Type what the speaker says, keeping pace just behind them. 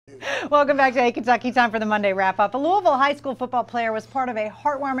Welcome back to Hey Kentucky. Time for the Monday wrap-up. A Louisville high school football player was part of a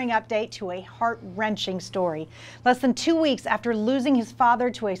heartwarming update to a heart-wrenching story. Less than 2 weeks after losing his father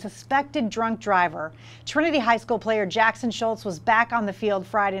to a suspected drunk driver, Trinity High School player Jackson Schultz was back on the field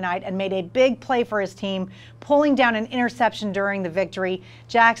Friday night and made a big play for his team, pulling down an interception during the victory.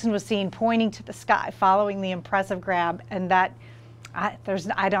 Jackson was seen pointing to the sky following the impressive grab, and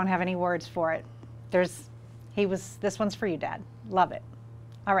I don't have any words for it. This one's for you, Dad. Love it.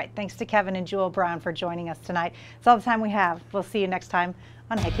 All right, thanks to Kevin and Jewel Brown for joining us tonight. That's all the time we have. We'll see you next time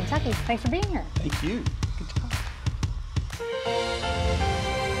on Hey Kentucky. Thanks for being here. Thank you. Good job.